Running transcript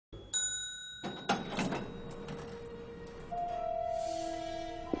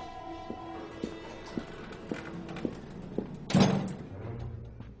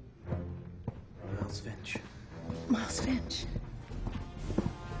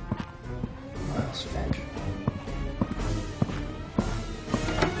Dispatch.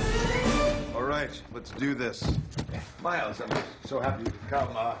 All right, let's do this. Miles, I'm so happy you could come.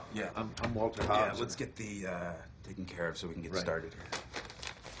 Yeah. I'm Walter Hobbs. Yeah, let's get the taken care of so we can get Right. started here.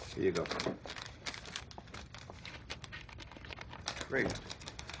 Here you go. Great.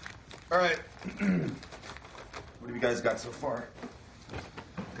 All right. What have you guys got so far?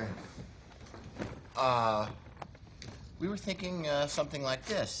 Okay. We were thinking something like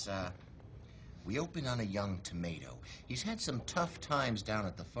this. We open on a young tomato. He's had some tough times down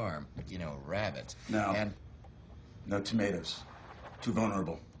at the farm. You know, rabbits. No. And No tomatoes. Too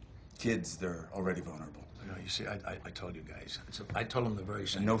vulnerable. Kids, they're already vulnerable. You know, you see, I told you guys. I told them the very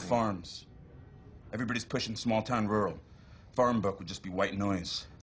same And no thing. farms. Everybody's pushing small town rural. Farm book would just be white noise.